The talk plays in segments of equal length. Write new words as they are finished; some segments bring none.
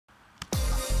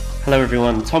Hello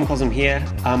everyone, Tom Cosm here.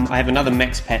 I have another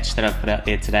Max patch that I've put out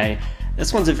there today.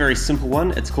 This one's a very simple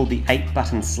one. It's called the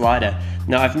 8-button slider.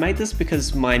 Now I've made this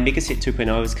because my Megaset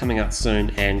 2.0 is coming out soon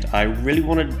and I really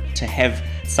wanted to have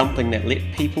something that let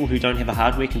people who don't have a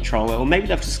hardware controller, or maybe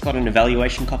they've just got an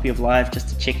evaluation copy of Live just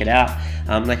to check it out,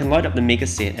 they can load up the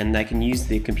Megaset and they can use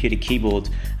their computer keyboard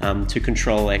to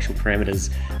control actual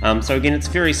parameters. So again, it's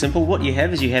very simple. What you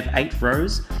have is you have 8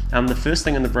 rows. The first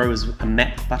thing in the row is a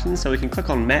map button, so we can click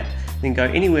on map, then go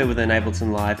anywhere within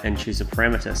Ableton Live and choose a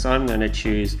parameter. So I'm going to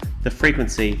choose the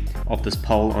frequency of this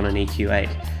pole on an EQ8.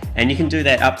 And you can do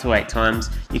that up to 8 times.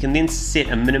 You can then set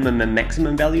a minimum and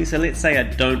maximum value. So let's say I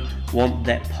don't want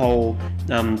that pole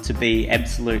to be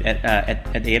absolute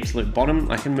at the absolute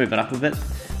bottom. I can move it up a bit,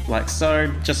 like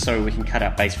so, just so we can cut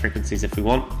out bass frequencies if we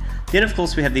want. Then of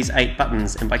course we have these 8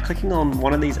 buttons, and by clicking on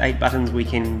one of these 8 buttons we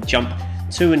can jump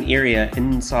to an area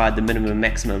inside the minimum and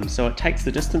maximum. So it takes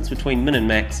the distance between min and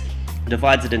max,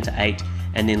 divides it into 8,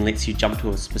 and then lets you jump to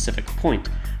a specific point,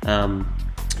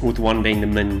 with 1 being the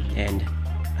min and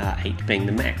 8 being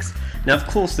the max. Now of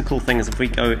course the cool thing is if we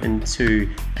go into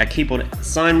our keyboard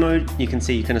assign mode, you can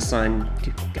see you can assign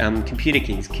computer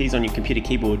keys on your computer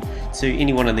keyboard to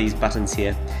any one of these buttons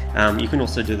here. You can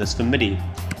also do this for MIDI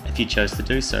if you chose to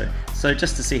do so. So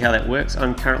just to see how that works,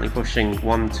 I'm currently pushing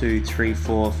 1, 2, 3,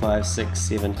 4, 5, 6,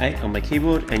 7, 8 on my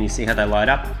keyboard, and you see how they light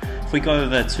up. If we go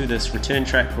over to this return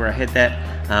track where I had that,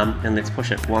 and let's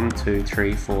push it 1, 2,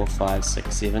 3, 4, 5,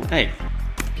 6, 7, 8.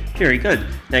 Very good.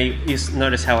 Now you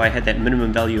notice how I had that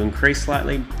minimum value increase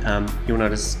slightly. You'll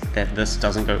notice that this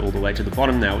doesn't go all the way to the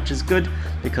bottom now, which is good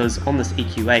because on this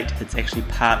EQ8 it's actually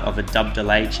part of a dub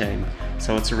delay chain.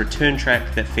 So it's a return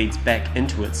track that feeds back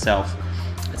into itself.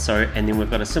 So, and then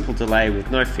we've got a simple delay with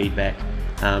no feedback,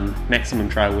 maximum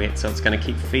dry wet, so it's going to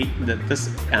keep this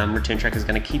return track is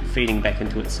going to keep feeding back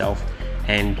into itself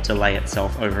and delay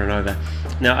itself over and over.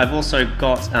 Now I've also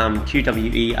got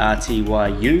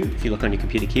QWERTYU. If you look on your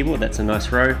computer keyboard, that's a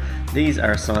nice row. These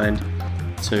are assigned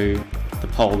to the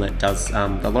pole that does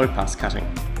the low pass cutting.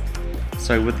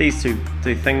 So with these two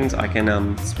things I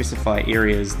can specify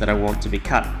areas that I want to be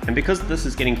cut, and because this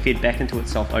is getting fed back into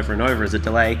itself over and over as a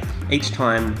delay, each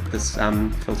time this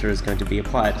filter is going to be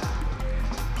applied.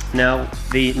 Now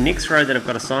the next row that I've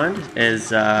got assigned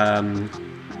is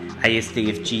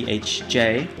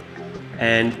ASDFGHJ,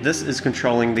 and this is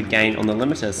controlling the gain on the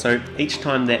limiter. So each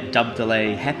time that dub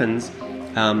delay happens,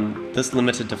 this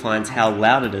limiter defines how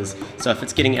loud it is. So if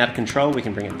it's getting out of control, we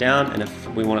can bring it down, and if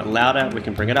we want it louder, we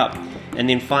can bring it up. And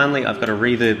then finally, I've got a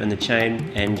reverb in the chain,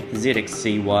 and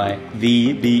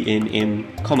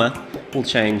ZXCYVBNM, comma, will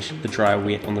change the dry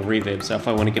wet on the reverb. So if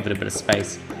I want to give it a bit of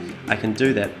space, I can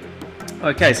do that.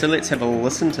 Okay, so let's have a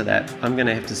listen to that. I'm going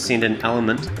to have to send an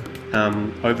element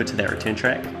over to that return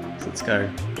track. So let's go.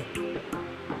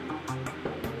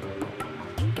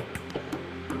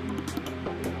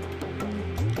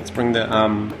 Let's bring the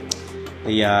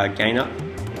gain up.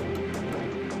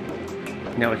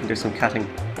 Now we can do some cutting.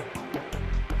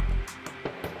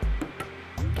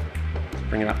 Let's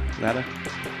bring it up louder.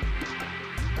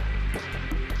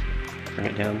 Bring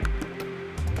it down.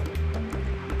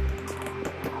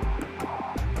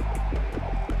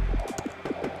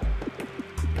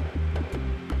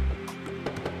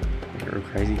 Real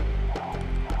crazy.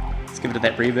 Let's give it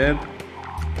that reverb.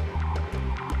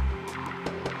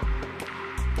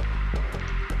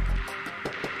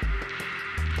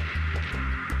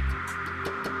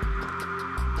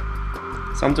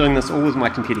 So I'm doing this all with my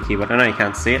computer keyboard. I know you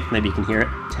can't see it, maybe you can hear it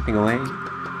tapping away.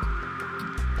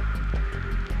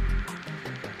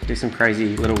 Do some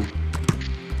crazy little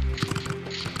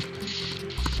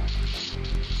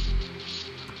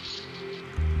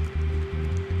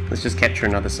let's just capture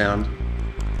another sound.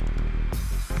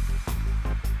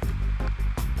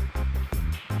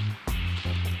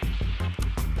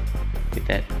 Get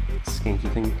that skanky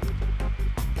thing.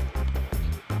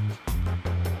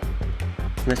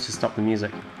 Let's just stop the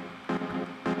music.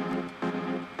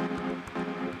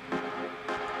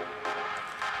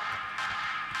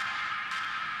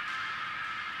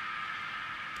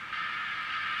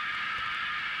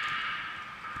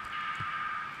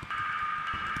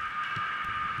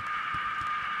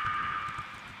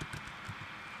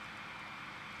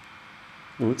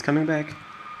 Oh, it's coming back.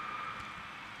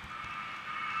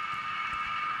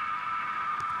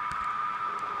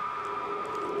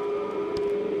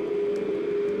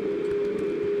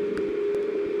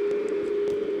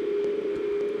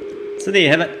 So there you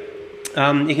have it.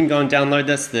 You can go and download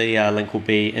this. The link will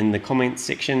be in the comments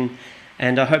section,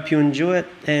 and I hope you enjoy it.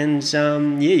 And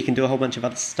yeah, you can do a whole bunch of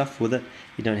other stuff with it.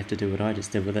 You don't have to do what I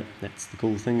just did with it. That's the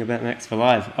cool thing about Max for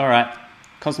Live. Alright,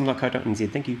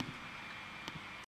 cosm.co.nz. Thank you.